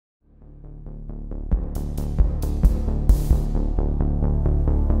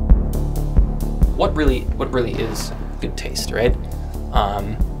what really is good taste, right?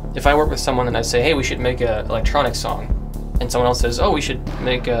 If I work with someone and I say, hey, we should make an electronic song, and someone else says, oh, we should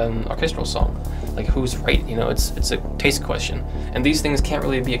make an orchestral song, like who's right? You know, it's a taste question. And these things can't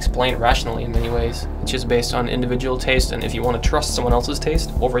really be explained rationally in many ways. It's just based on individual taste, and if you want to trust someone else's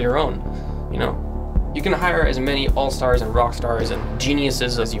taste over your own, you know. You can hire as many all-stars and rock stars and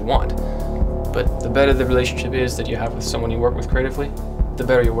geniuses as you want, but the better the relationship is that you have with someone you work with creatively, the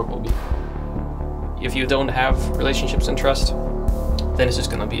better your work will be. If you don't have relationships and trust, then it's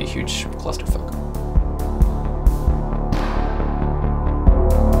just gonna be a huge clusterfuck.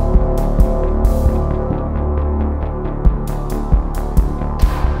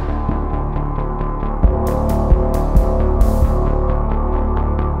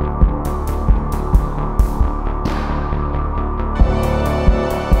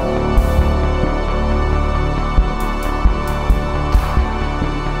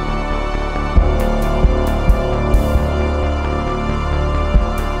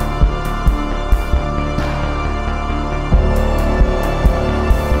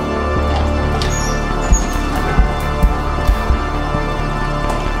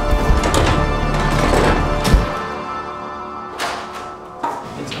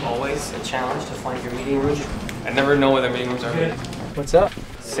 A challenge to find your meeting room. I never know where the meeting rooms are. What's up?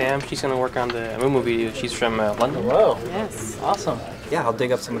 Sam, she's gonna work on the Mumu video. She's from London. Whoa. Yes. Awesome. Yeah, I'll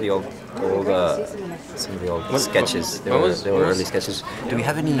dig up some of the old sketches. They were early sketches. Do we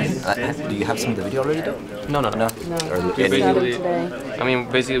have any? Do you have some of the video already, though? No. Or basically, I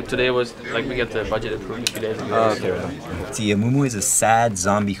mean, basically today was like we got the budget approved a few days ago. Oh, okay. Right. See, Mumu is a sad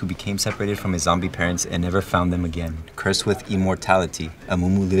zombie who became separated from his zombie parents and never found them again. Cursed with immortality,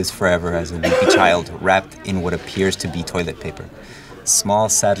 Mumu lives forever as a weepy child wrapped in what appears to be toilet paper. Small,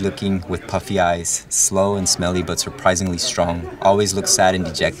 sad-looking, with puffy eyes, slow and smelly but surprisingly strong. Always looks sad and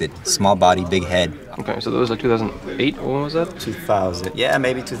dejected. Small body, big head. Okay, so that was like 2008, or when was that? 2000, yeah,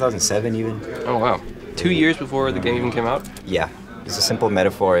 maybe 2007 even. Oh wow, 2 years before the game even came out? Yeah, it's a simple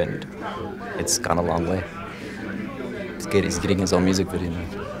metaphor and it's gone a long way. He's getting his own music video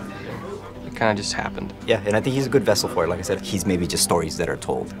now. It kind of just happened. Yeah, and I think he's a good vessel for it. Like I said, he's maybe just stories that are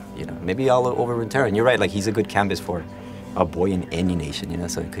told, you know. Maybe all over Runeterra, and you're right, like he's a good canvas for a boy in any nation, you know,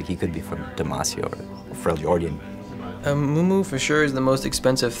 so he could be from Demacia or Freljordian. Mumu for sure is the most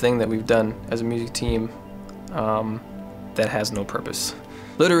expensive thing that we've done as a music team that has no purpose.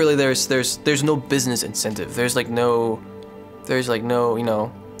 Literally, there's no business incentive. There's no, you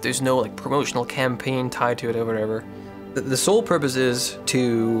know, there's no like promotional campaign tied to it or whatever. The sole purpose is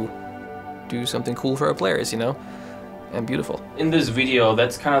to do something cool for our players, you know? And beautiful. In this video,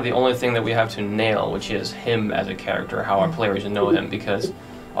 that's kind of the only thing that we have to nail, which is him as a character, how our players know him, because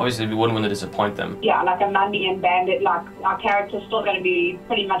obviously we wouldn't want to disappoint them. Yeah, like a Mundian bandit, like our character's still going to be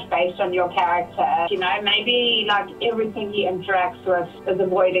pretty much based on your character. You know, maybe like everything he interacts with is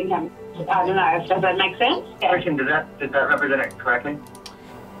avoiding him. I don't know, does that make sense? Christian, did that represent it correctly?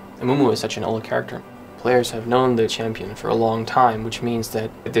 And Mumu is such an old character. Players have known the champion for a long time, which means that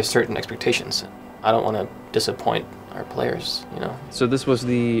there's certain expectations. I don't want to disappoint our players, you know. So this was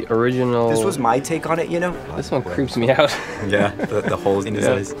the original. This was my take on it, you know. This one creeps me out. Yeah, the holes in his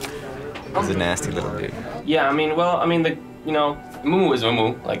eyes. He's a nasty little dude. Yeah, I mean, you know, Mumu is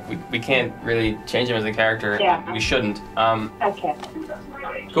Mumu. Like we can't really change him as a character. Yeah. We shouldn't. Okay.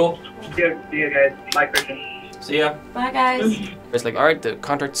 Cool. See you guys. Bye, Christian. See ya. Bye, guys. It's like, all right, the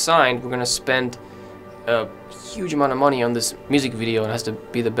contract's signed. We're gonna spend a huge amount of money on this music video, and it has to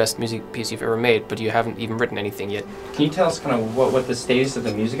be the best music piece you've ever made, but you haven't even written anything yet. Can you tell us kind of what the status of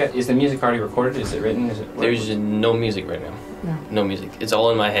the music is? Is the music already recorded? Is it written? There's no music right now. No music. It's all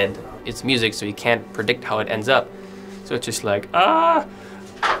in my head. It's music, so you can't predict how it ends up. So it's just like, I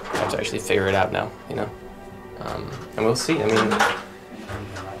have to actually figure it out now, you know? And we'll see. I mean,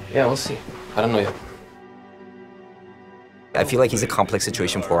 yeah, we'll see. I don't know yet. I feel like he's a complex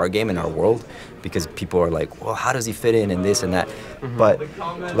situation for our game and our world, because people are like, well, how does he fit in and this and that? But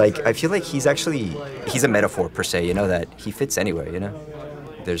like, I feel like he's a metaphor per se, you know, that he fits anywhere, you know?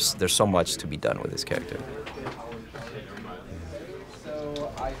 There's so much to be done with this character.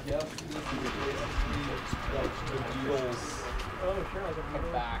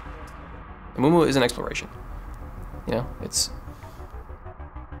 Mumu is an exploration. You know,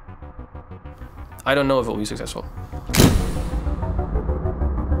 I don't know if it will be successful.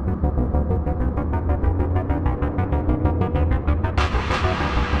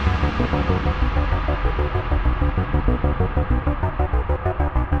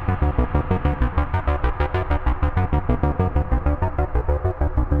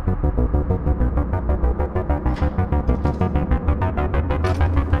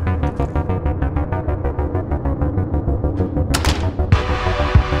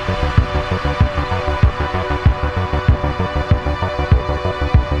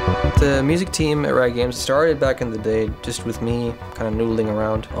 The music team at Riot Games started back in the day just with me kind of noodling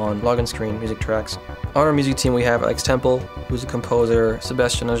around on login screen music tracks. On our music team we have Alex Temple, who's a composer,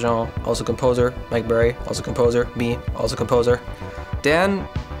 Sebastian Agent, also composer, Mike Berry, also composer, me, also composer. Dan,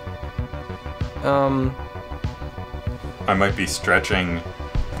 I might be stretching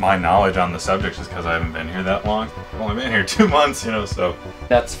my knowledge on the subject just because I haven't been here that long. I've only been here 2 months, you know, so.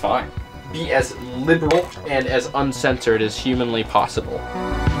 That's fine. Be as liberal and as uncensored as humanly possible.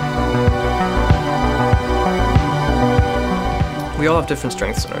 we all have different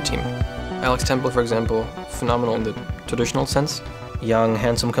strengths on our team. Alex Temple, for example, phenomenal in the traditional sense. Young,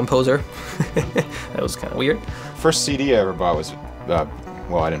 handsome composer. That was kind of weird. First CD I ever bought was,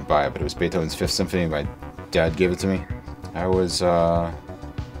 well, I didn't buy it, but it was Beethoven's Fifth Symphony. My dad gave it to me. I was 5,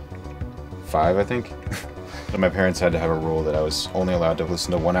 I think. And my parents had to have a rule that I was only allowed to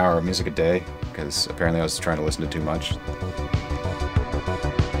listen to 1 hour of music a day, because apparently I was trying to listen to too much.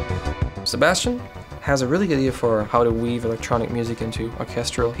 Sebastian has a really good idea for how to weave electronic music into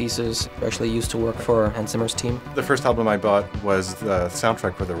orchestral pieces. I actually used to work for Hans Zimmer's team. The first album I bought was the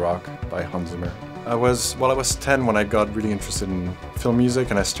soundtrack for The Rock by Hans Zimmer. I was 10 when I got really interested in film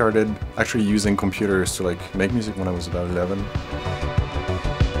music, and I started actually using computers to make music when I was about 11.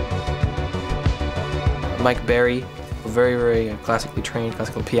 Mike Berry, a very, very classically trained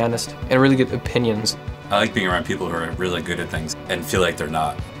classical pianist, and really good opinions. I like being around people who are really good at things and feel like they're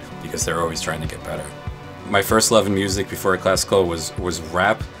not, because they're always trying to get better. My first love in music before classical was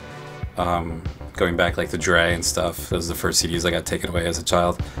rap. Going back like to Dre and stuff. Those are the first CDs I got taken away as a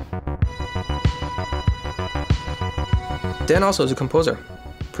child. Dan also is a composer,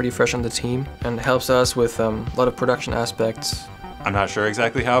 pretty fresh on the team, and helps us with a lot of production aspects. I'm not sure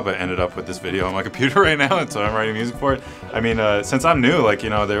exactly how, but ended up with this video on my computer right now, and so I'm writing music for it. I mean, since I'm new,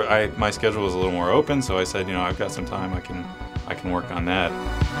 my schedule was a little more open, so I said, I've got some time, I can work on that.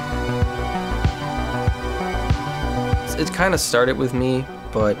 It kind of started with me,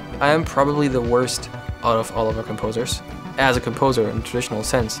 but I am probably the worst out of all of our composers, as a composer in the traditional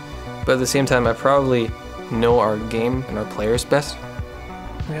sense. But at the same time, I probably know our game and our players best.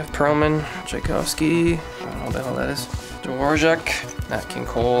 We have Perlman, Tchaikovsky, I don't know what the hell that is. Dvorak, Nat King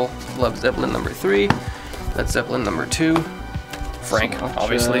Cole, Led Zeppelin #3, Led Zeppelin #2, Frank,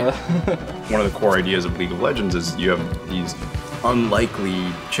 obviously. One of the core ideas of League of Legends is you have these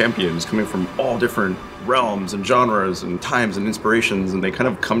unlikely champions coming from all different realms and genres and times and inspirations, and they kind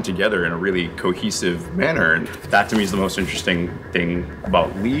of come together in a really cohesive manner. And that to me is the most interesting thing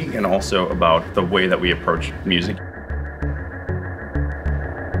about League, and also about the way that we approach music.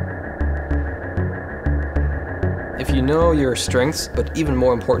 If you know your strengths, but even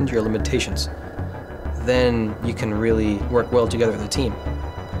more important, your limitations, then you can really work well together as a team.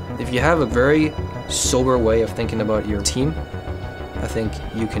 If you have a very sober way of thinking about your team, I think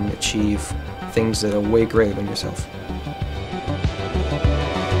you can achieve things that are way greater than yourself.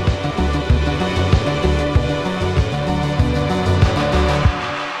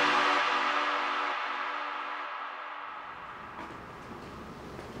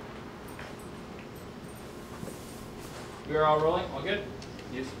 We're all rolling? All good?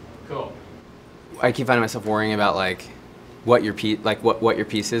 Yes. Cool. I keep finding myself worrying about what your piece, what your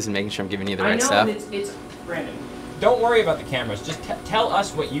piece is, and making sure I'm giving you the right stuff. It's Brandon. Don't worry about the cameras. Just tell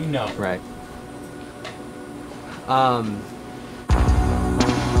us what you know. Right.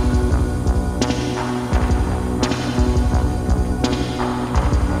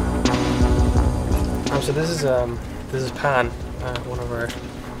 So this is Pan, one of our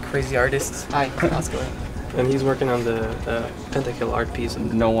crazy artists. Hi, how's it going? And he's working on the Pentakill art piece.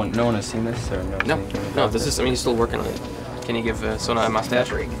 No one has seen this, or no? No. This is. I mean, he's still working on it. Can you give Sona a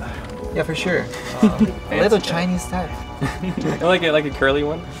mustache? Yeah, for sure. A little Chinese style. I like a curly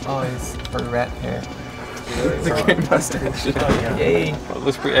one. Oh, it's for rat hair. The great mustache. Yay! Well, it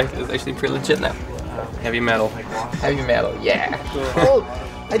looks it's actually pretty legit now. Heavy metal. Heavy metal, yeah. Oh,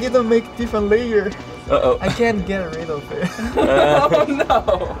 I didn't make different layer. Uh-oh. I can't get rid of it. Oh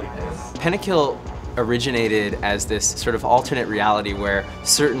no! Pentakill originated as this sort of alternate reality where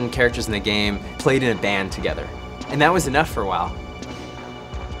certain characters in the game played in a band together. And that was enough for a while.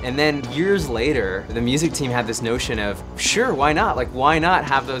 And then years later, the music team had this notion of, sure, why not? Why not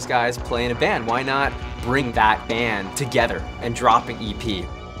have those guys play in a band? Why not bring that band together and drop an EP?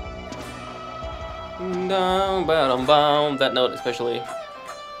 That note especially.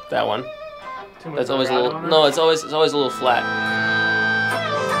 That one. That's always a little. No, it's always a little flat.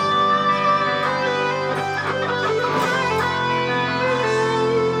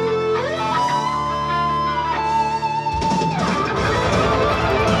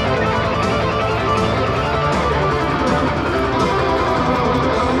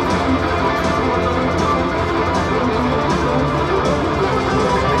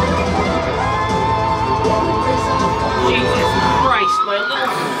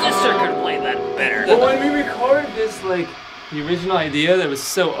 the original idea that was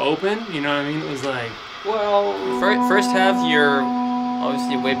so open, you know what I mean? It was like, well, first half you're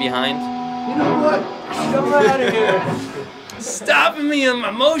obviously way behind. You know what? Come out of here. Stopping me in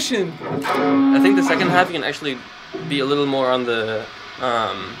my motion. I think the second half you can actually be a little more on the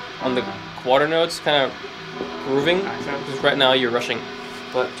quarter notes, kind of grooving. Because right now you're rushing,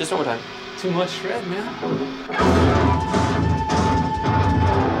 but just over time. Too much shred, man.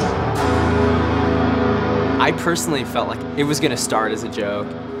 I personally felt like it was gonna start as a joke,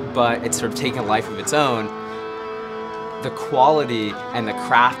 but it's sort of taken a life of its own. The quality and the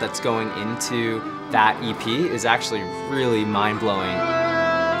craft that's going into that EP is actually really mind-blowing.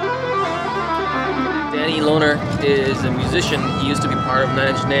 Danny Lohner is a musician. He used to be part of Nine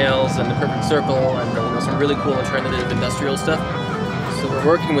Inch Nails and The Perfect Circle and some really cool alternative industrial stuff. So we're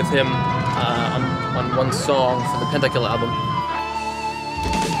working with him on one song for the Pentakill album.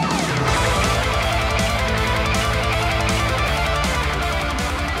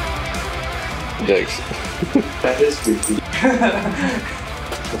 Yikes. That is creepy.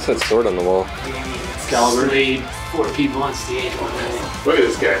 What's that sword on the wall? Excalibur. Slayed 4 people on stage one day. Look at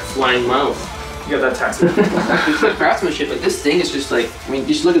this guy. Flying mouth. You got that tattoo. It's like craftsmanship. Like this thing is just like, I mean, you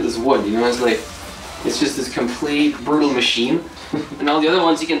just look at this wood, you know, it's like, it's just this complete brutal machine. And all the other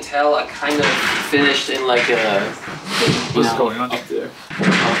ones you can tell are kind of finished in like a, What's going on up there?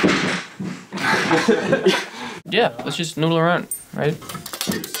 Yeah, let's just noodle around, right?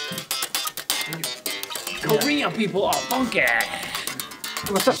 Korean people are funky.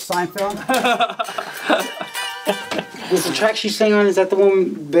 What's up, Seinfeld? Was the track she's singing on, is that the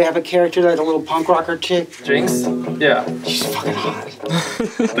one they have a character that's a little punk rocker chick? Jinx? Yeah. She's fucking hot.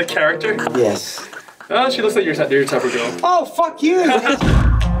 The character? Yes. Oh, she looks like your type of girl. Oh, fuck you!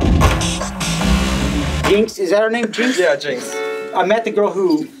 Jinx, is that her name, Jinx? Yeah, Jinx. I met the girl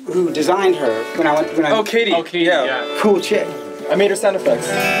who designed her when I went. Oh, Katie. Oh, Katie, yeah. Cool chick. I made her sound effects.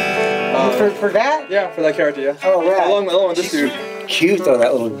 For that? Yeah, for that character, yeah. Oh, right. Along with this dude. Cute though,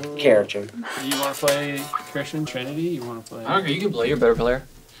 that little character. You want to play Christian Trinity? You want to play? Okay, you can play. You're a better player.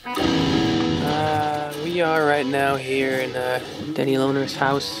 We are right now here in Danny Lohner's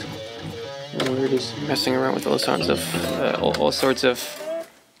house. And we're just messing around with all sorts of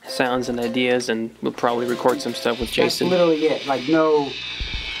sounds and ideas, and we'll probably record some stuff with Jason. That's literally it. Like no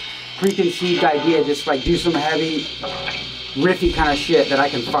preconceived idea. Just like do some heavy, riffy kind of shit that I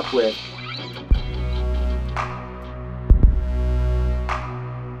can fuck with.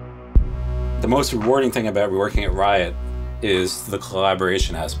 The most rewarding thing about working at Riot is the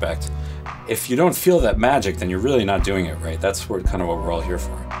collaboration aspect. If you don't feel that magic, then you're really not doing it right. That's kind of what we're all here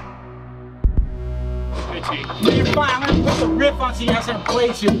for. You're fine. I'm gonna put the riff on so you guys can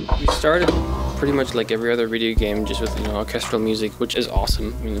play to. We started pretty much like every other video game, just with orchestral music, which is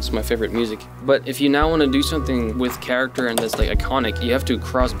awesome. I mean, it's my favorite music. But if you now want to do something with character and that's like iconic, you have to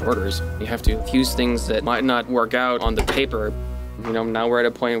cross borders. You have to fuse things that might not work out on the paper. You know, now we're at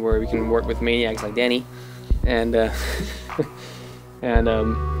a point where we can work with maniacs like Danny, and you could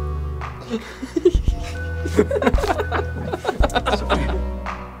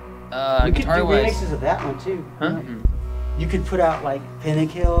do guitar-wise, remixes of that one too. huh? You could put out like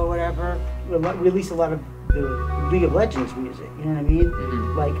Pentakill or whatever. Release a lot of the League of Legends music. You know what I mean?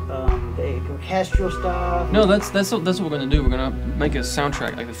 Like the orchestral stuff. No, that's what we're gonna do. We're gonna make a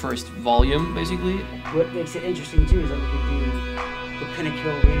soundtrack, like the first volume, basically. What makes it interesting too is that we could do the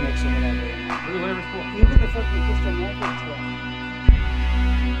Pentakill remix or whatever. Whatever's cool. Even the fucking Crystal Method stuff.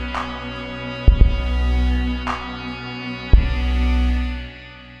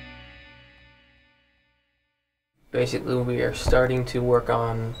 Basically, we are starting to work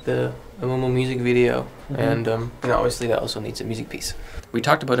on the Amumu music video, and obviously that also needs a music piece. We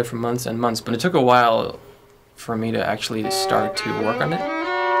talked about it for months and months, but it took a while for me to actually start to work on it.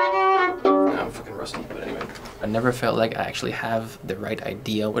 I'm fucking rusty, but anyway. I never felt like I actually have the right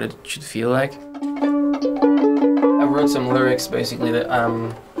idea what it should feel like. I wrote some lyrics basically that I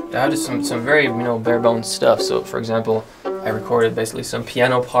had some very bare bones stuff. So for example, I recorded basically some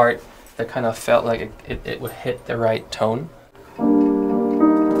piano part that kind of felt like it would hit the right tone.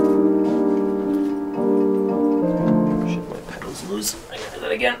 Shit, my pedal's loose. I gotta do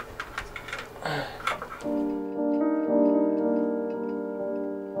that again.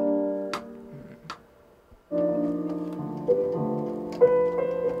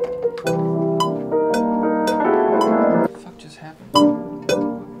 Fuck just happened?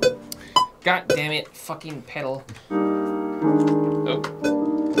 God damn it, fucking pedal. Oh.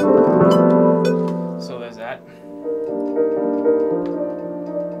 So there's that.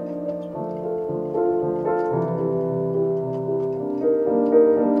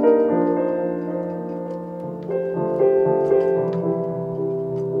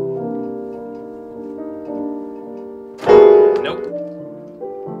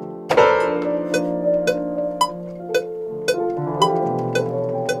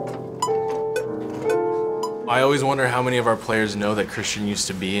 always wonder how many of our players know that Christian used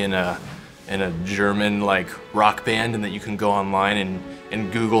to be in a German like rock band, and that you can go online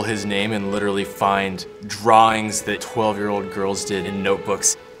and Google his name and literally find drawings that 12-year-old girls did in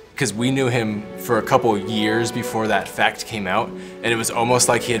notebooks. Because we knew him for a couple of years before that fact came out, and it was almost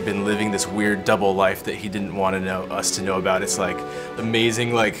like he had been living this weird double life that he didn't want us to know about. It's like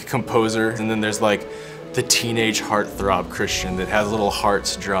amazing like composer, and then there's like the teenage heartthrob Christian that has little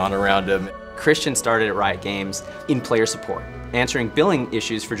hearts drawn around him. Christian started at Riot Games in player support, answering billing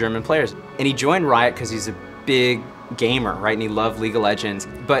issues for German players. And he joined Riot because he's a big gamer, right? And he loved League of Legends,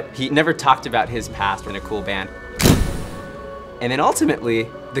 but he never talked about his past in a cool band. And then ultimately,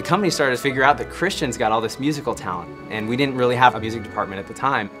 the company started to figure out that Christian's got all this musical talent, and we didn't really have a music department at the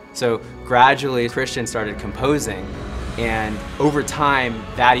time. So gradually, Christian started composing, and over time,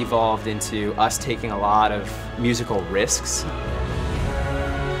 that evolved into us taking a lot of musical risks.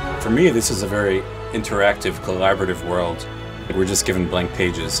 For me, this is a very interactive, collaborative world. We're just given blank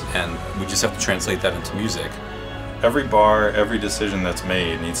pages, and we just have to translate that into music. Every bar, every decision that's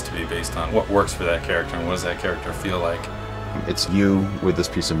made needs to be based on what works for that character and what does that character feel like. It's you with this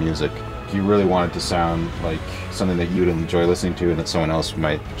piece of music. You really want it to sound like something that you'd enjoy listening to and that someone else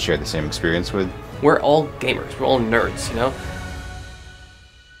might share the same experience with. We're all gamers, we're all nerds, you know?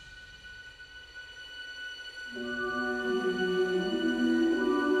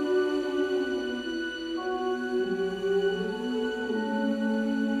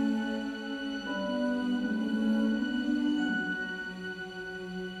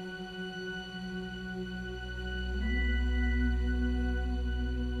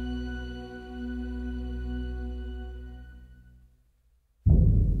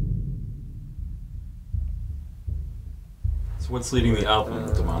 So what's leading the album?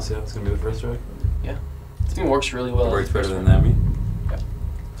 Demacia? It's gonna be the first track? Yeah. I think it works really well. It works better than Nami? Yeah.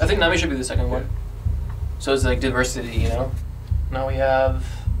 I think Nami should be the second one. So it's like diversity, you know? Now we have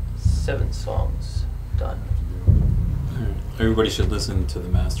 7 songs done. Everybody should listen to the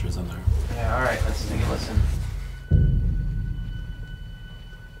masters on there. Yeah, alright, let's take a listen.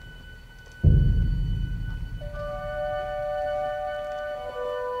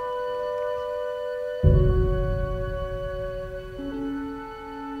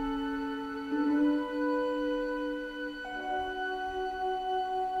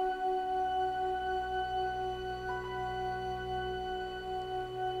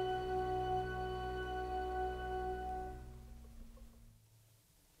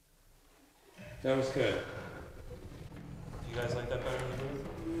 That was good. Do you guys like that better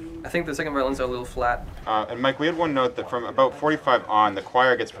than I think the second violin's are a little flat. And Mike, we had one note that from about 45 on, the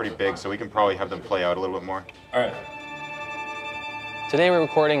choir gets pretty big, so we can probably have them play out a little bit more. All right. Today we're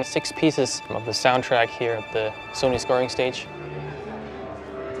recording 6 pieces of the soundtrack here at the Sony scoring stage.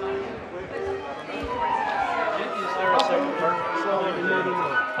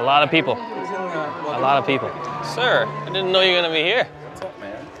 A lot of people. A lot of people. Sir, I didn't know you were going to be here.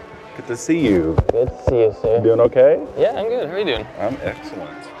 Good to see you. Good to see you, sir. You doing okay? Yeah, I'm good. How are you doing? I'm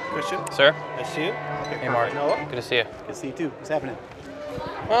excellent. Christian? Sir? Nice to see you. Hey, Mark. Noah? Good to see you. Good to see you too. What's happening?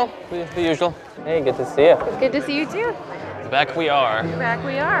 Well, the usual. Hey, good to see you. Good to see you too. Back we are. Back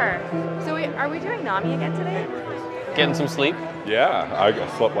we are. So are we doing Nami again today? Getting some sleep? Yeah, I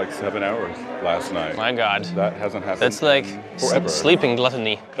slept like 7 hours last night. My God. That hasn't happened That's like forever. sleeping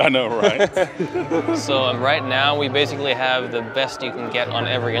gluttony. I know, right? So right now we basically have the best you can get on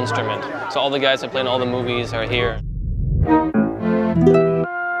every instrument. So all the guys that play in all the movies are here.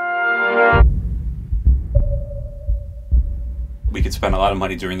 We could spend a lot of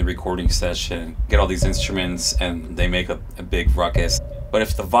money during the recording session, get all these instruments, and they make a big ruckus. But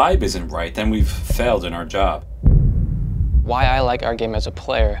if the vibe isn't right, then we've failed in our job. Why I like our game as a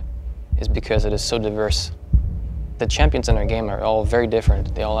player is because it is so diverse. The champions in our game are all very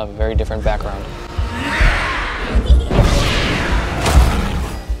different. They all have a very different background.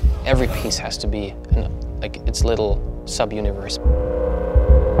 Every piece has to be like its little sub-universe.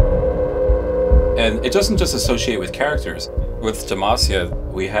 And it doesn't just associate with characters. With Demacia,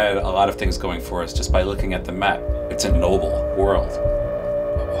 we had a lot of things going for us just by looking at the map. It's a noble world.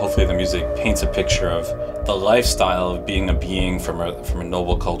 Hopefully the music paints a picture of the lifestyle of being a being from a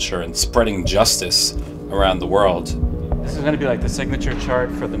noble culture and spreading justice around the world. This is going to be like the signature chart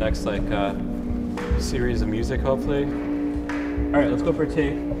for the next series of music, hopefully. All right, let's go for a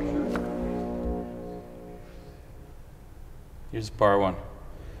take. Here's bar 1.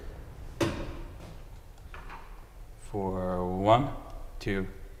 For 1, 2.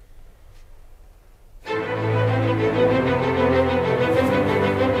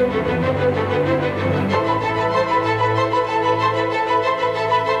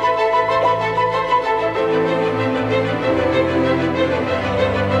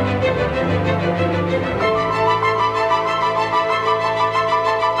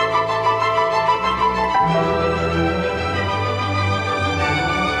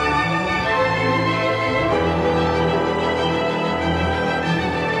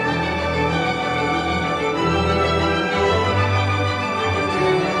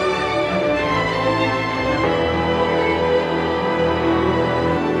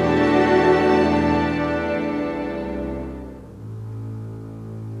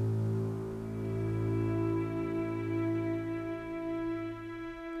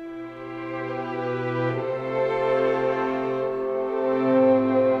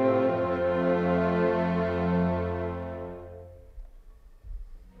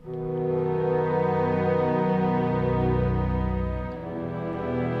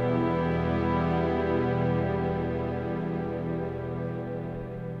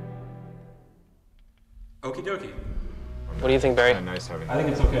 Okie dokie. What do you think, Barry? Nice having I think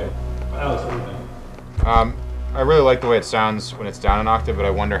it's okay. Alex, what do you think? I really like the way it sounds when it's down an octave, but I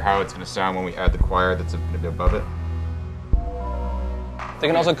wonder how it's going to sound when we add the choir that's a bit above it. They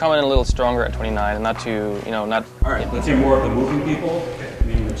can also come in a little stronger at 29 and not too, not... All right, let's hear more of the moving people,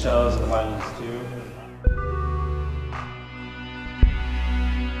 meaning the cellos and the violins too.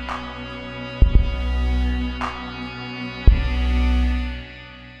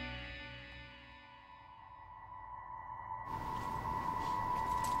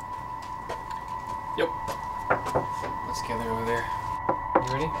 Yep. Let's gather over there.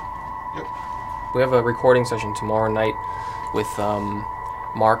 You ready? Yep. We have a recording session tomorrow night with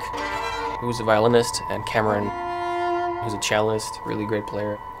Mark, who's a violinist, and Cameron, who's a cellist, really great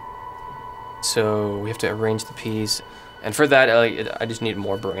player. So we have to arrange the piece. And for that, I just need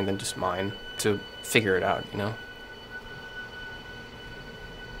more brain than just mine to figure it out,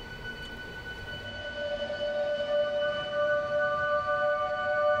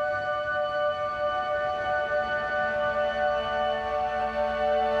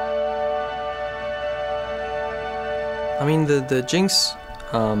 I mean, the Jinx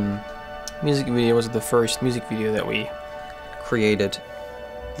music video was the first music video that we created.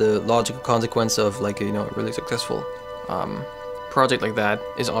 The logical consequence of a really successful project like that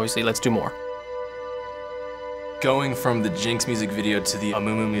is obviously let's do more. Going from the Jinx music video to the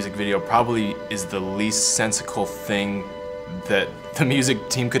Amumu music video probably is the least sensical thing that the music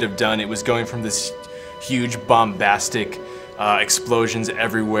team could have done. It was going from this huge bombastic explosions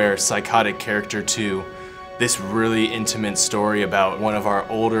everywhere psychotic character to this really intimate story about one of our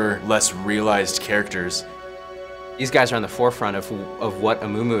older, less realized characters. These guys are on the forefront of what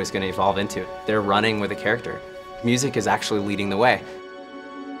Amumu is going to evolve into. They're running with a character. Music is actually leading the way.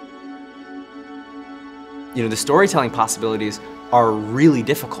 The storytelling possibilities are really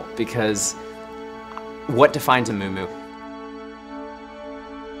difficult because what defines Amumu?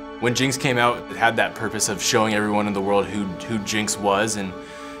 When Jinx came out, it had that purpose of showing everyone in the world who Jinx was and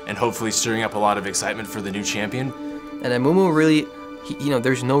hopefully stirring up a lot of excitement for the new champion. And Amumu really,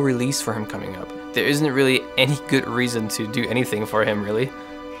 there's no release for him coming up. There isn't really any good reason to do anything for him, really.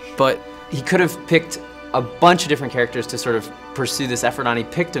 But he could have picked a bunch of different characters to sort of pursue this effort on. He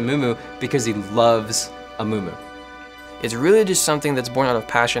picked Amumu because he loves Amumu. It's really just something that's born out of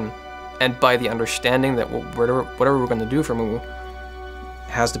passion and by the understanding that whatever we're going to do for Amumu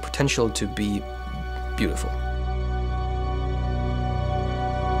has the potential to be beautiful.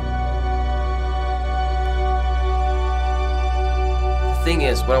 The thing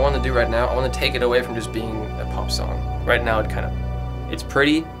is, what I want to do right now, I want to take it away from just being a pop song. Right now, it's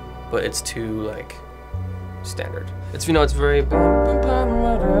pretty, but it's too standard. It's it's very.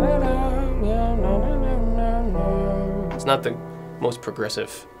 It's not the most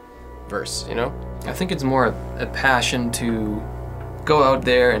progressive verse, I think it's more a passion to go out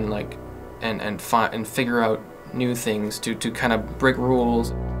there and and figure out new things, to kind of break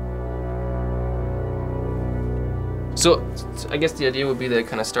rules. So I guess the idea would be that it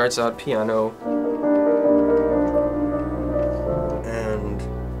kind of starts out piano, and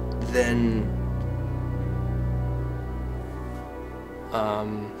then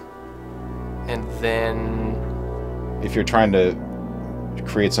if you're trying to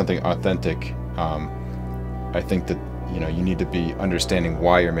create something authentic, I think that you need to be understanding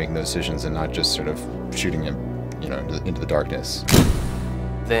why you're making those decisions and not just sort of shooting it, into the darkness.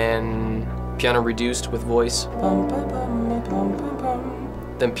 Then piano reduced with voice.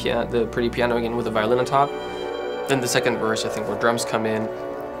 Then the pretty piano again with a violin on top. Then the second verse, I think, where drums come in.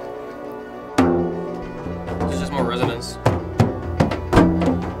 There's just more resonance.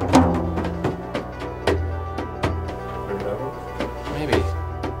 Maybe.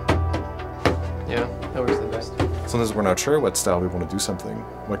 Yeah, that works the best. Sometimes we're not sure what style we want to do something,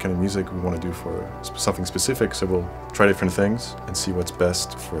 what kind of music we want to do for something specific, so we'll try different things and see what's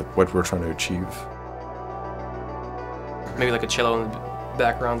best for what we're trying to achieve. Maybe like a cello in the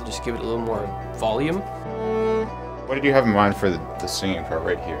background to just give it a little more volume. What did you have in mind for the singing part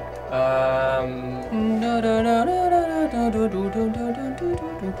right here?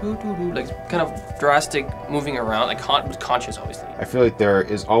 Like kind of drastic moving around, like conscious, obviously. I feel like there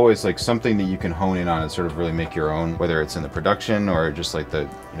is always something that you can hone in on and sort of really make your own, whether it's in the production or just the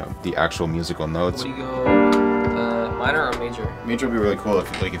actual musical notes. What do you go, minor or major? Major would be really cool if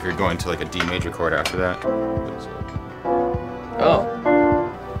you're going to a D major chord after that. Oh,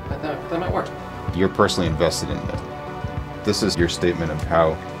 that might work. You're personally invested in it. This is your statement of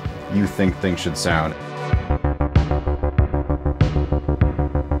how you think things should sound.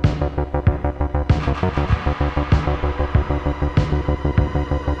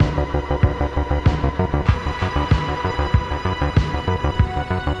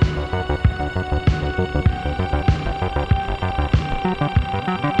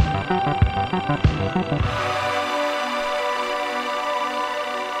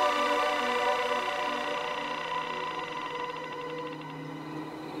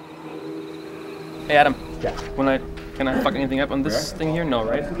 Hey Adam. Yeah. Can I fuck anything up on this thing here? No,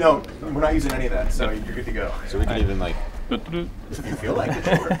 right? No, we're not using any of that, so you're good to go. So we can even like. If you feel like it,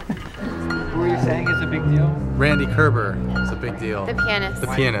 sure. Who are you saying is a big deal? Randy Kerber is a big deal. The pianist. The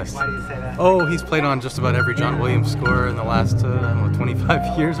pianist. Why do you say that? Oh, he's played on just about every John Williams score in the last, I don't know,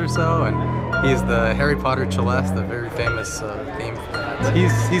 25 years or so, and he's the Harry Potter Celeste, the very famous theme for that.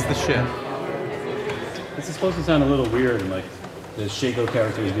 He's the shit. This is supposed to sound a little weird, like the Shaco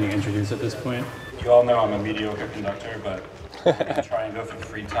character is being introduced at this point. You all know I'm a mediocre conductor, but I try and go for the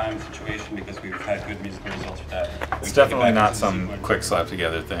free time situation because we've had good musical results with that. It's definitely not some quick slap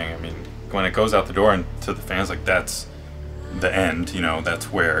together thing. I mean, when it goes out the door and to the fans, like that's the end, you know,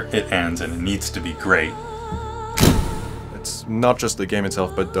 that's where it ends and it needs to be great. It's not just the game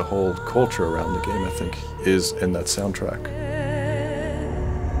itself, but the whole culture around the game, I think, is in that soundtrack.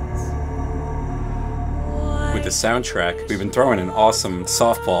 With the soundtrack, we've been throwing an awesome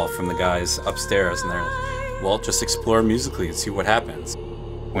softball from the guys upstairs, and they're like, well, just explore musically and see what happens.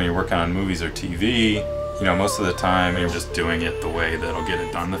 When you're working on movies or TV, you know, most of the time you're just doing it the way that'll get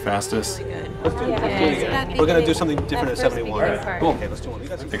it done the fastest. Let's do it again. We're gonna do something different at 71. Cool. Okay, let's do one.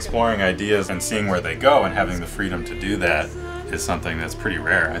 Exploring ideas and seeing where they go and having the freedom to do that is something that's pretty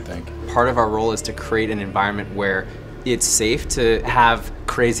rare, I think. Part of our role is to create an environment where it's safe to have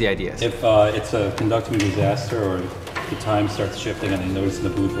crazy ideas. If it's a conducting disaster or the time starts shifting and they notice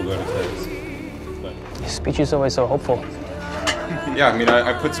the booth will go to close. Your speech is always so hopeful. Yeah, I mean,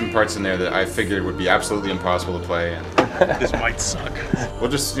 I put some parts in there that I figured would be absolutely impossible to play, and This might suck. we'll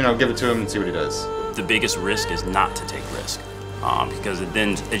just, you know, give it to him and see what he does. The biggest risk is not to take risk, because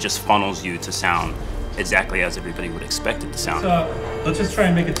then it just funnels you to sound exactly as everybody would expect it to sound. So let's just try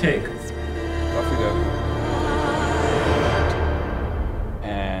and make a take. Off we go.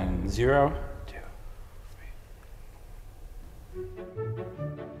 And 0, 2,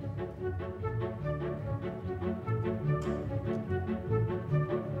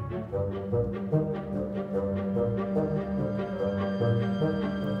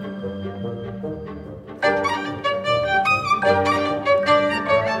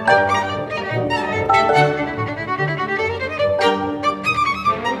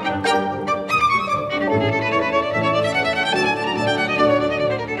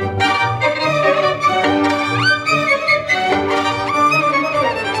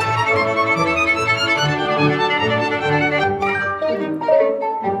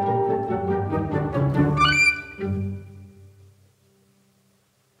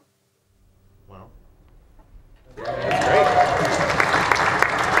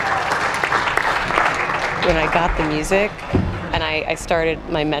 when I got the music, and I started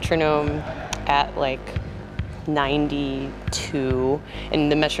my metronome at like 92,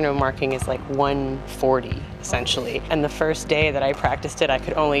 and the metronome marking is like 140 essentially. And the first day that I practiced it, I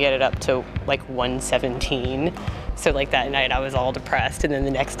could only get it up to like 117. So like that night I was all depressed, and then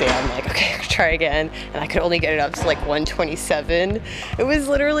the next day I'm like, okay, I'll try again, and I could only get it up to like 127. It was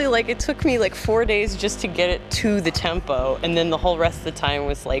literally like, it took me like 4 days just to get it to the tempo, and then the whole rest of the time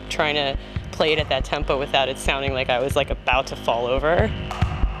was like trying to play it at that tempo without it sounding like I was like about to fall over.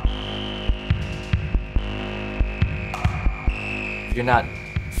 If you're not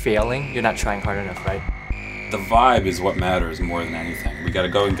failing, you're not trying hard enough, right? The vibe is what matters more than anything. We gotta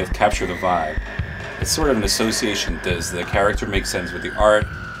go and capture the vibe. It's sort of an association. Does the character make sense with the art,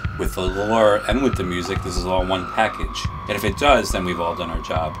 with the lore, and with the music? This is all one package. And if it does, then we've all done our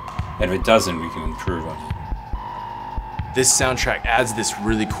job. And if it doesn't, we can improve on it. This soundtrack adds this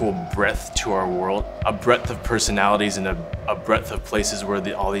really cool breadth to our world, a breadth of personalities and a breadth of places where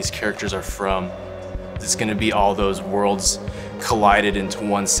all these characters are from. It's gonna be all those worlds collided into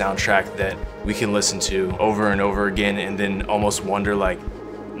one soundtrack that we can listen to over and over again and then almost wonder like,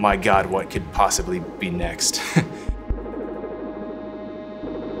 my God, what could possibly be next?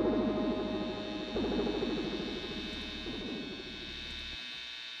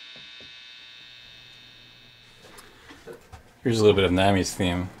 Here's a little bit of Nami's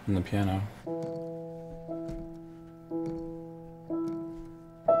theme on the piano.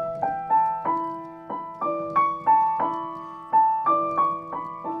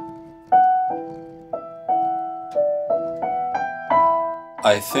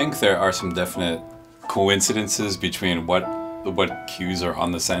 I think there are some definite coincidences between what cues are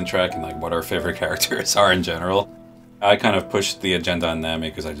on the soundtrack and like what our favorite characters are in general. I kind of pushed the agenda on Nami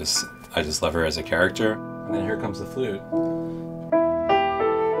because I just love her as a character. And then here comes the flute.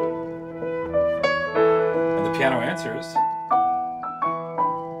 And the piano answers.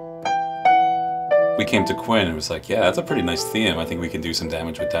 We came to Quinn and was like, yeah, that's a pretty nice theme. I think we can do some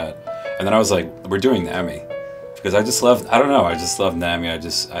damage with that. And then I was like, we're doing Nami because I just love, I don't know, I just love Nami. I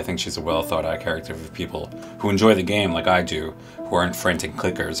think she's a well thought out character for people who enjoy the game like I do, who aren't frantic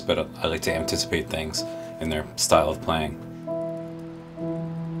clickers, but I like to anticipate things in their style of playing.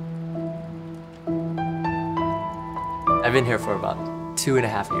 I've been here for about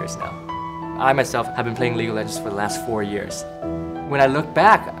 2.5 years now. I myself have been playing League of Legends for the last 4 years. When I look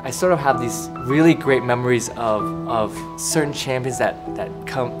back, I sort of have these really great memories of certain champions that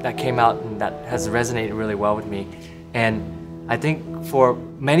came out and that has resonated really well with me. And I think for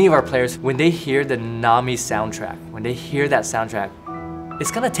many of our players, when they hear the Nami soundtrack, when they hear that soundtrack,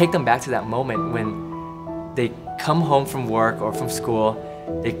 it's gonna take them back to that moment when they come home from work or from school,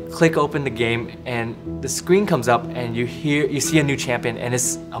 they click open the game and the screen comes up and you see a new champion and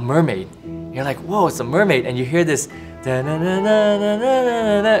it's a mermaid. You're like, whoa, it's a mermaid, and you hear this right?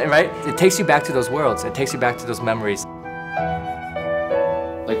 It takes you back to those worlds. It takes you back to those memories.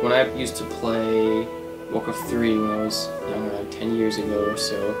 Like when I used to play Warcraft 3 when I was younger, like 10 years ago or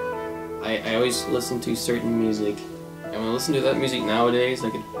so, I always listened to certain music, and when I listen to that music nowadays,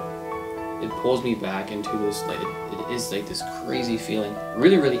 like it pulls me back into this, like it is like this crazy feeling,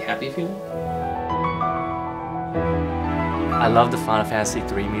 really happy feeling. I love the Final Fantasy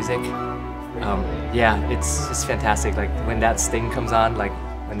 3 music. Yeah, it's fantastic. Like when that sting comes on, like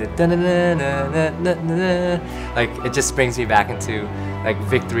when the like it just brings me back into like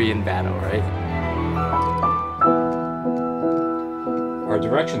victory in battle, right? Our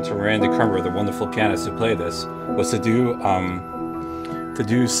direction to Miranda Crumber, the wonderful pianist who played this, was to do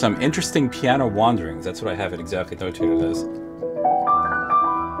some interesting piano wanderings. That's what I have it exactly notated as.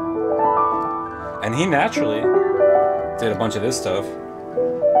 And he naturally did a bunch of this stuff.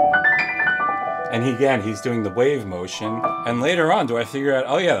 And he's doing the wave motion. And later on, do I figure out,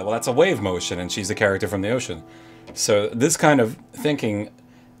 oh yeah, well that's a wave motion and she's the character from the ocean. So this kind of thinking,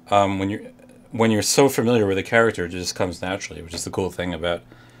 when you're so familiar with a character, it just comes naturally, which is the cool thing about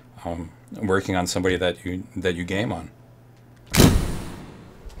working on somebody that you game on.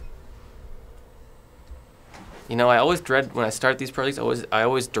 You know, I always dread when I start these projects. I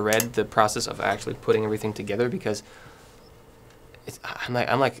always dread the process of actually putting everything together because I'm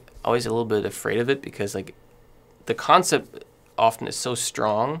like always a little bit afraid of it because like the concept often is so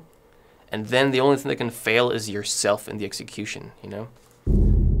strong, and then the only thing that can fail is yourself in the execution. You know.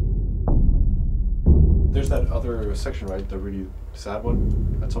 There's that other section, right? The really sad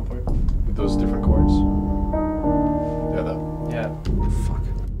one at some point with those different chords. Yeah, that. Yeah. Fuck.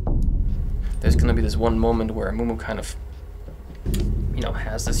 There's gonna be this one moment where Mumu kind of, you know,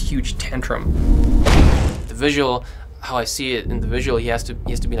 has this huge tantrum. The visual, how I see it in the visual, he has to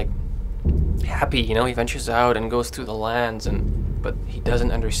be like happy, you know. He ventures out and goes through the lands, but he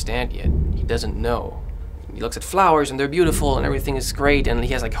doesn't understand yet. He doesn't know. He looks at flowers and they're beautiful and everything is great, and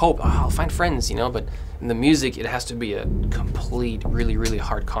he has like hope. Oh, I'll find friends, you know. But in the music, it has to be a complete, really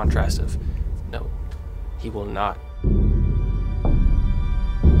hard contrast of, no, he will not.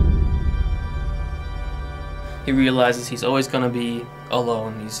 He realizes he's always gonna be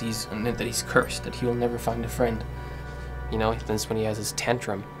alone. And that he's cursed. That he will never find a friend. You know, that's when he has his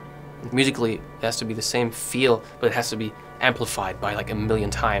tantrum. Musically, it has to be the same feel, but it has to be amplified by like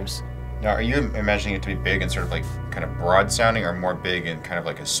 1,000,000 times. Now, are you imagining it to be big and sort of like kind of broad sounding, or more big and kind of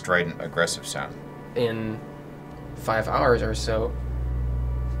like a strident, aggressive sound? In 5 hours or so,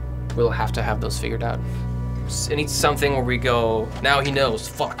 we'll have to have those figured out. It needs something where we go, now he knows,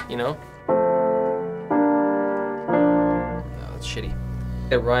 fuck, you know? No, that's shitty.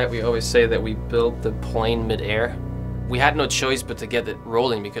 At Riot, we always say that we built the plane mid-air. We had no choice but to get it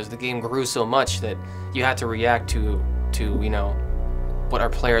rolling because the game grew so much that you had to react to you know, what our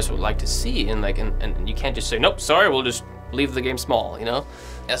players would like to see, and like, and you can't just say, nope, sorry, we'll just leave the game small, you know?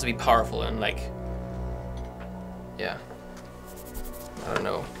 It has to be powerful and like, yeah, I don't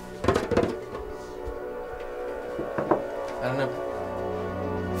know. I don't know.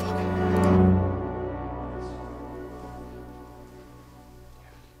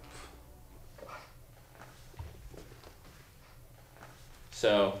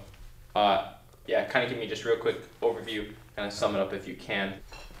 So, yeah, kind of give me just real quick overview, kind of sum it up if you can.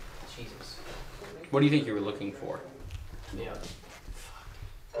 Jesus. What do you think you were looking for? Yeah.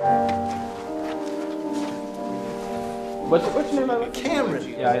 What's the name of it? Cameron.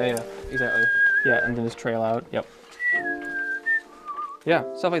 Yeah, exactly. Yeah, and then just trail out. Yep. Yeah,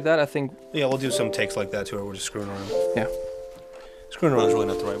 stuff like that. I think. Yeah, we'll do some takes like that too, where we're just screwing around. Yeah. Screwing around is really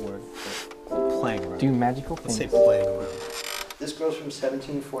not the right word. Playing around. Do magical things. Let's say playing around. This girl's from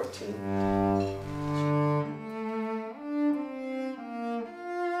 1714.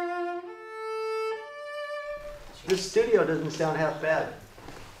 This studio doesn't sound half bad.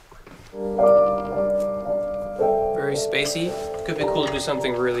 spacey. It could be cool to do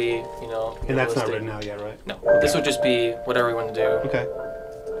something really, you know. And that's not realistic. written out yet, right? No. This would just be whatever we want to do. Okay.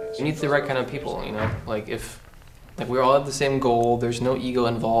 You need the right kind of people, you know. Like if, like we all have the same goal. There's no ego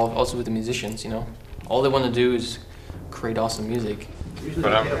involved. Also with the musicians, you know, all they want to do is create awesome music.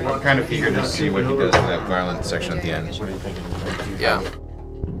 But I'm kind of eager to see what he does in that violent section at the end. Yeah.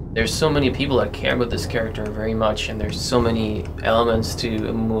 There's so many people that care about this character very much, and there's so many elements to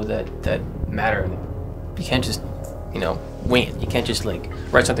a movie that matter. You can't just, you know, wing it. You can't just like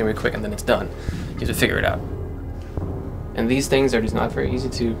write something really quick and then it's done. You have to figure it out. And these things are just not very easy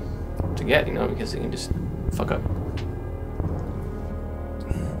to get, you know, because they can just fuck up.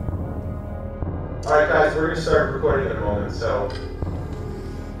 All right, guys, we're gonna start recording in a moment, so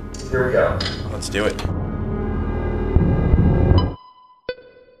here we go. Let's do it.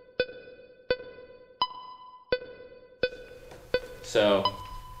 So,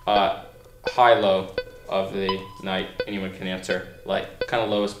 high-low of the night, anyone can answer. Like, kind of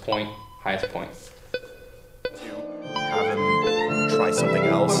lowest point, highest point. Have him try something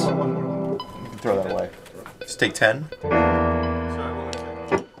else. You can throw that away. Just take 10.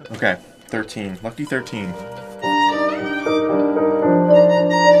 Okay, 13. Lucky 13.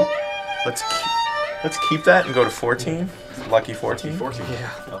 Let's keep that and go to 14. Lucky 14. 14.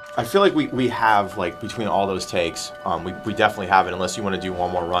 Yeah. I feel like we have, like, between all those takes, we definitely have it, unless you want to do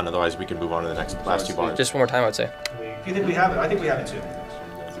one more run. Otherwise, we can move on to the last two bars. Just one more time, I'd say. Do you think we have it? I think we have it too.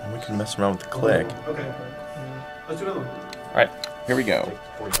 We can mess around with the click. Okay. Let's do another one. All right, here we go.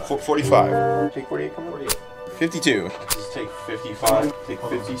 45. Take 48, come on. 52. Just take 55. Take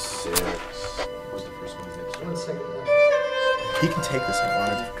 56. What's the first one? 1 second. He can take this in a lot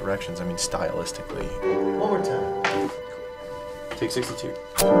of different directions. I mean, stylistically. One more time. Take 62.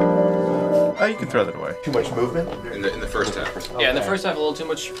 Oh, you can throw that away. Too much movement? In the first half. Yeah, in the first half, a little too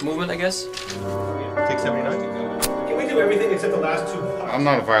much movement, I guess. Take 79. Can we do everything except the last two parts? I'm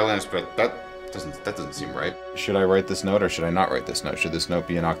not a violinist, but that doesn't seem right. Should I write this note or should I not write this note? Should this note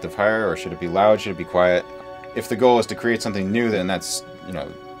be an octave higher or should it be loud? Should it be quiet? If the goal is to create something new, then that's, you know,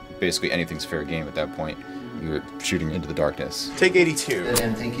 basically anything's fair game at that point. You're shooting into the darkness. Take 82.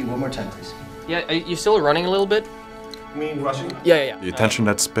 And thank you. One more time, please. Yeah, you're still running a little bit? You mean rushing? Yeah. The attention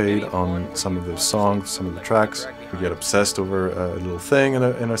that's paid on some of the songs, some of the tracks, we get obsessed over a little thing in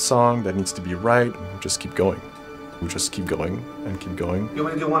a song that needs to be right, and we just keep going. We just keep going and keep going. You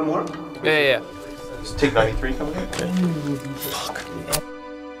want me to do one more? Yeah. Just take 93 coming in. Fuck.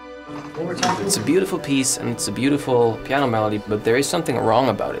 It's a beautiful piece and it's a beautiful piano melody, but there is something wrong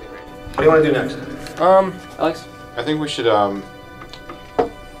about it. What do you want to do next? Alex? I think we should,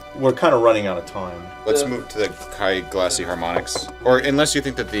 we're kind of running out of time. let's move to the high glassy harmonics. Or unless you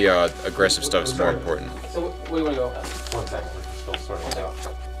think that the aggressive stuff is more important. So where do you want to go? 1 second. Still sorting it out.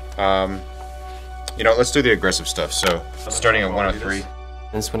 You know, let's do the aggressive stuff. So starting at 103.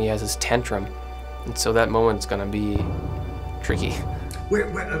 That's when he has his tantrum. And so that moment's gonna be tricky. Where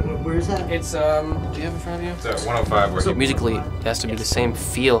is that? It's, do you have it in front of you? It's at 105. Where so musically, it has to be the same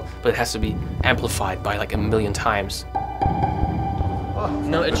feel, but it has to be amplified by like 1,000,000 times.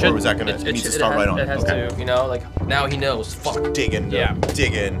 No, it should. Or was that gonna? It needs to start right on. It has okay. to, you know, like now he knows. Fuck. Dig in. Yeah.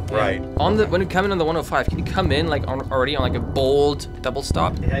 Dig in. Yeah. Right. On the when you come in on the 105, can you come in like already on like a bold double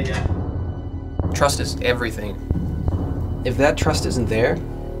stop? Yeah. Trust is everything. If that trust isn't there,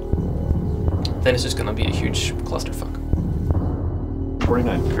 then it's just gonna be a huge clusterfuck.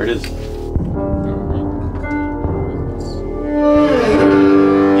 49. There it is.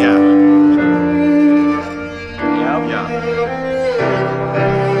 Yeah.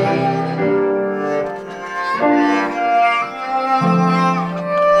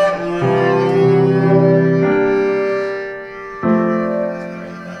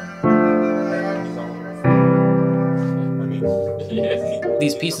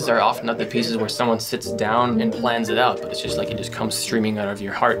 These pieces are often not the pieces where someone sits down and plans it out, but it's just like it just comes streaming out of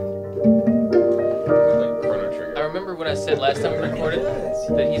your heart. I remember when I said last time we recorded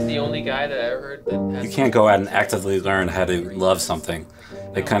that he's the only guy that I ever heard that has... You can't go out and actively learn how to love something.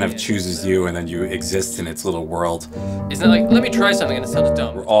 It kind of chooses you and then you exist in its little world. Isn't it like, let me try something and it sounds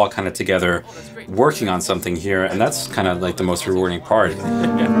dumb? We're all kind of together working on something here, and that's kind of like the most rewarding part.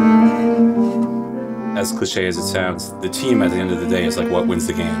 As cliche as it sounds, the team at the end of the day is like what wins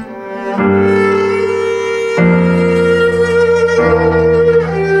the game.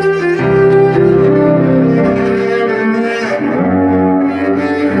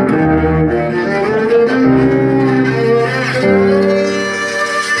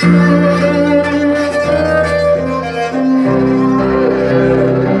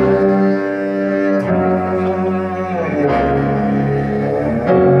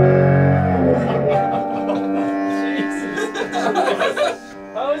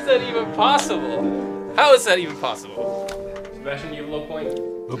 is that even possible? How is that even possible? Sebastian, you have a low point?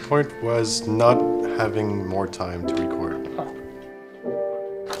 The point was not having more time to record.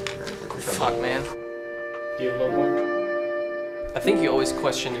 Fuck, man. Do you have a low point? I think you always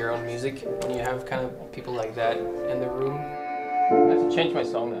question your own music when you have kind of people like that in the room. I have to change my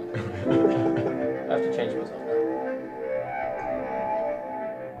song now. I have to change my song.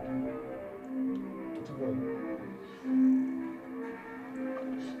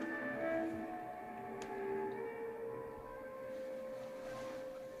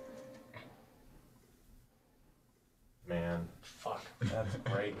 Man. Fuck. That's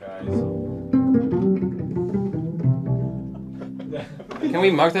great, guys. Can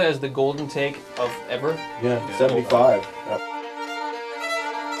we mark that as the golden take of ever? Yeah, 75.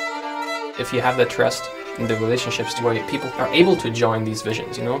 If you have that trust in the relationships to where people are able to join these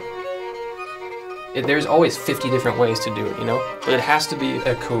visions, you know? There's always 50 different ways to do it, you know? But it has to be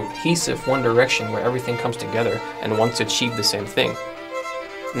a cohesive one direction where everything comes together and wants to achieve the same thing.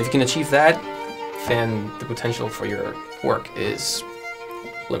 And if you can achieve that, then the potential for your work is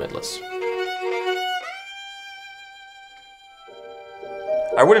limitless.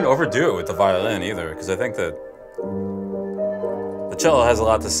 I wouldn't overdo it with the violin either, because I think that the cello has a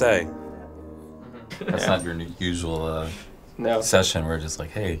lot to say. That's not your usual session where just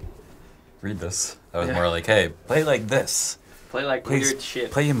like, hey, read this. That was more like, hey, play like this. Play like weird shit.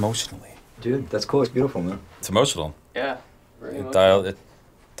 Play emotionally. Dude, that's cool. It's beautiful, man. It's emotional. Yeah. Very It emotional.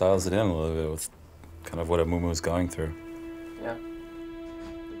 dials it in a little bit with kind of what Amumu is going through. Yeah.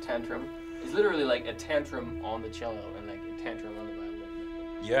 The tantrum. It's literally like a tantrum on the cello and like a tantrum on the violin.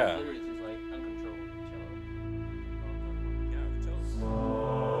 Yeah. It's literally just like uncontrolled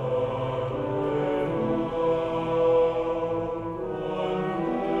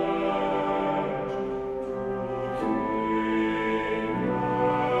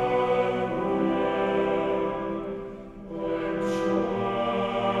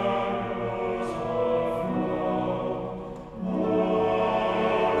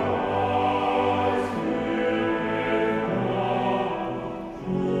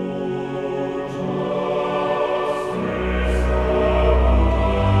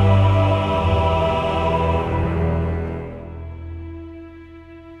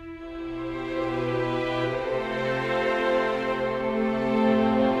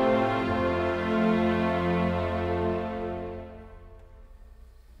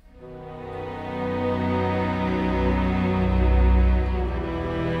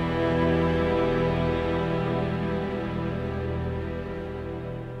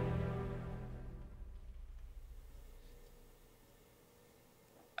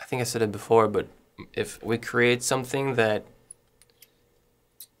I think I said it before, but if we create something that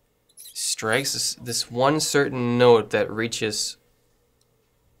strikes this one certain note that reaches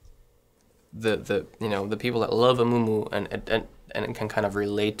the you know, the people that love Amumu and can kind of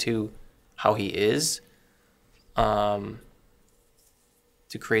relate to how he is, to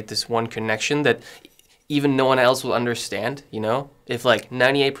create this one connection that even no one else will understand, you know? If like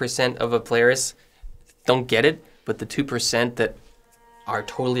 98% of the players don't get it, but the 2% that are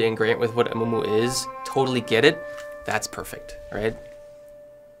totally ingrained with what Amumu is, totally get it, that's perfect, right?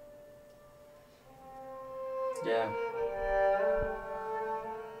 Yeah.